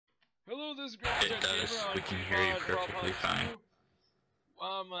Hello, this is Gmod. It does. We can hear you perfectly fine.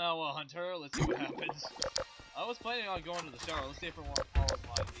 I'm now a hunter. Let's see what happens. I was planning on going to the shower. Let's see if everyone follows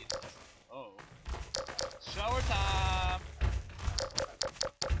my lead. Oh. Shower time!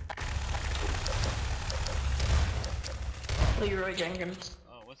 Leroy Jenkins.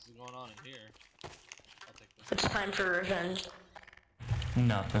 Oh, what's going on in here? I'll take this. It's time for revenge.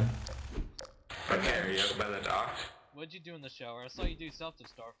 Nothing. Okay, are you up by the dock? What'd you do in the shower? I saw you do something,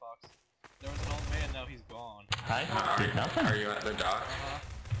 Star Fox. There was an old man, now he's gone. Hi? Did nothing? Are you at the dock?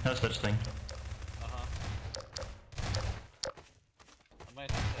 No such thing. I might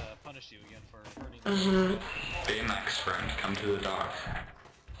have to punish you again for hurting me. Baymax friend, come to the dock.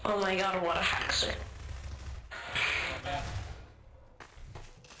 Oh my god, what a hacker. Oh man.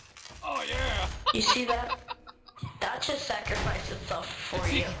 Oh yeah! You see that? That just sacrificed itself for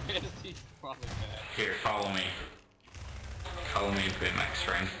you. He's probably bad. Here, follow me. Follow me, Baymax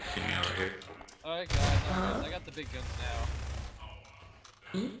friend. See me over here. Alright guys, I got the big guns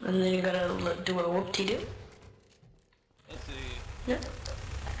now. And then you're gonna do a whoop-de-doo? Let's see. Yeah.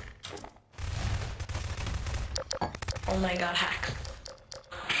 Oh my god, hack.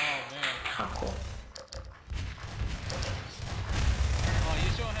 Oh man. How cool. Oh, you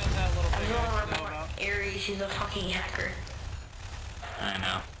showing him that little big Everyone axe report about? Aries, he's a fucking hacker. I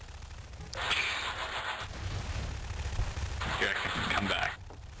know. Here, I can come back.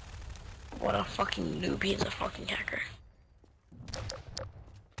 What a fucking noob, he's a fucking hacker.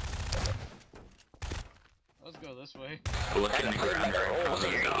 Let's go this way. Look in the ground right Old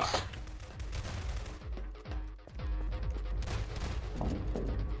from the Aries. dock.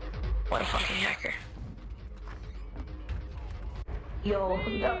 What a fucking hacker. Yo,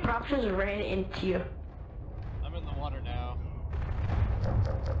 the prop just ran into you. I'm in the water now.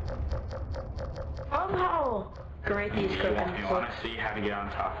 Somehow! Great, these You criminals. want to see how to get on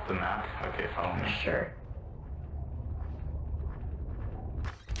top of the map? Okay, follow me. Sure.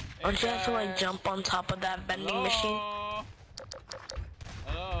 Don't you have to like jump on top of that vending machine?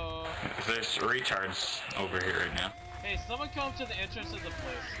 Hello? There's retards over here right now. Hey, someone come to the entrance of the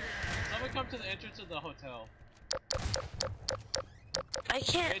place. Someone come to the entrance of the hotel. I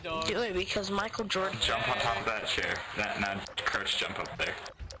can't do it because Michael Jordan. Jump on top of that chair. Now crouch jump up there.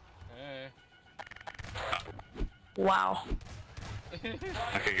 Hey. Wow. Okay,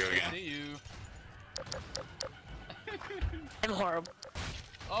 go again. See you. I'm horrible.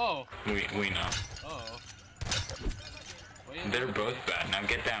 Oh. We know. Oh. They're both bad. Now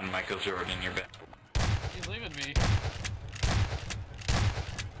get down, Michael Jordan. You're bad. He's leaving me.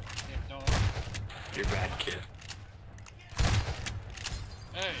 Damn dog. You're bad, kid.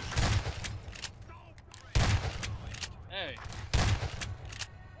 Hey. Hey.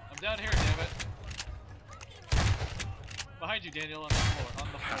 I'm down here, damn it. Behind you, Daniel, on the floor.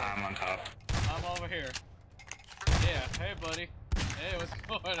 On the floor. I'm on top. I'm over here. Yeah. Hey, buddy. Hey, what's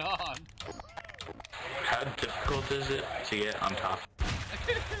going on? How difficult is it to get on top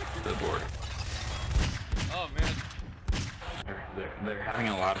of the board? Oh man. They're having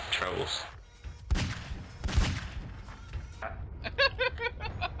a lot of troubles.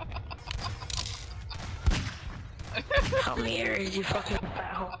 How many areas you fucking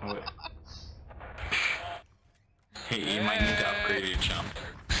foul? Hey, you might need to upgrade your jump.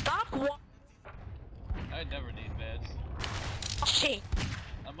 Stop I never need meds. watching.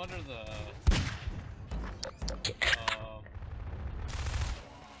 I'm under the.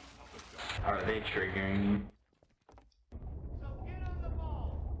 Are they triggering you?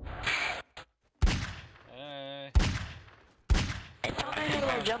 Hey. I thought I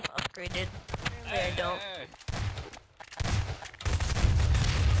had my jump upgraded. Apparently I don't. Hey.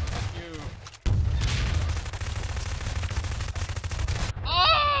 Fuck you.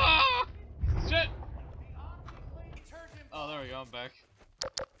 Ah! Shit! Oh, there we go. I'm back.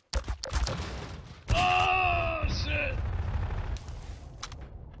 Oh shit!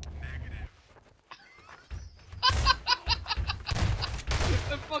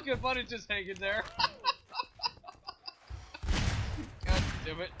 The fucking bunny just hanging there. God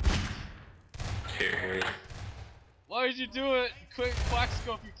damn it. Here. Why did you do it? Quick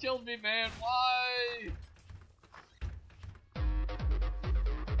Quackscope, you killed me, man. Why?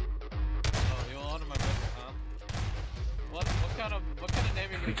 Oh, you honor my memory, huh? What kind of name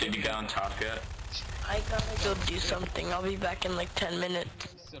are you gonna Did you get on top yet? I gotta go do something. I'll be back in like 10 minutes.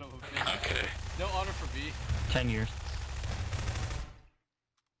 Son of a bitch. Okay. No honor for me. 10 years.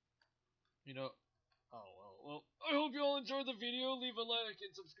 You know. Oh well. I hope you all enjoyed the video. Leave a like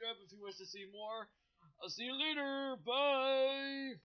and subscribe if you wish to see more. I'll see you later. Bye.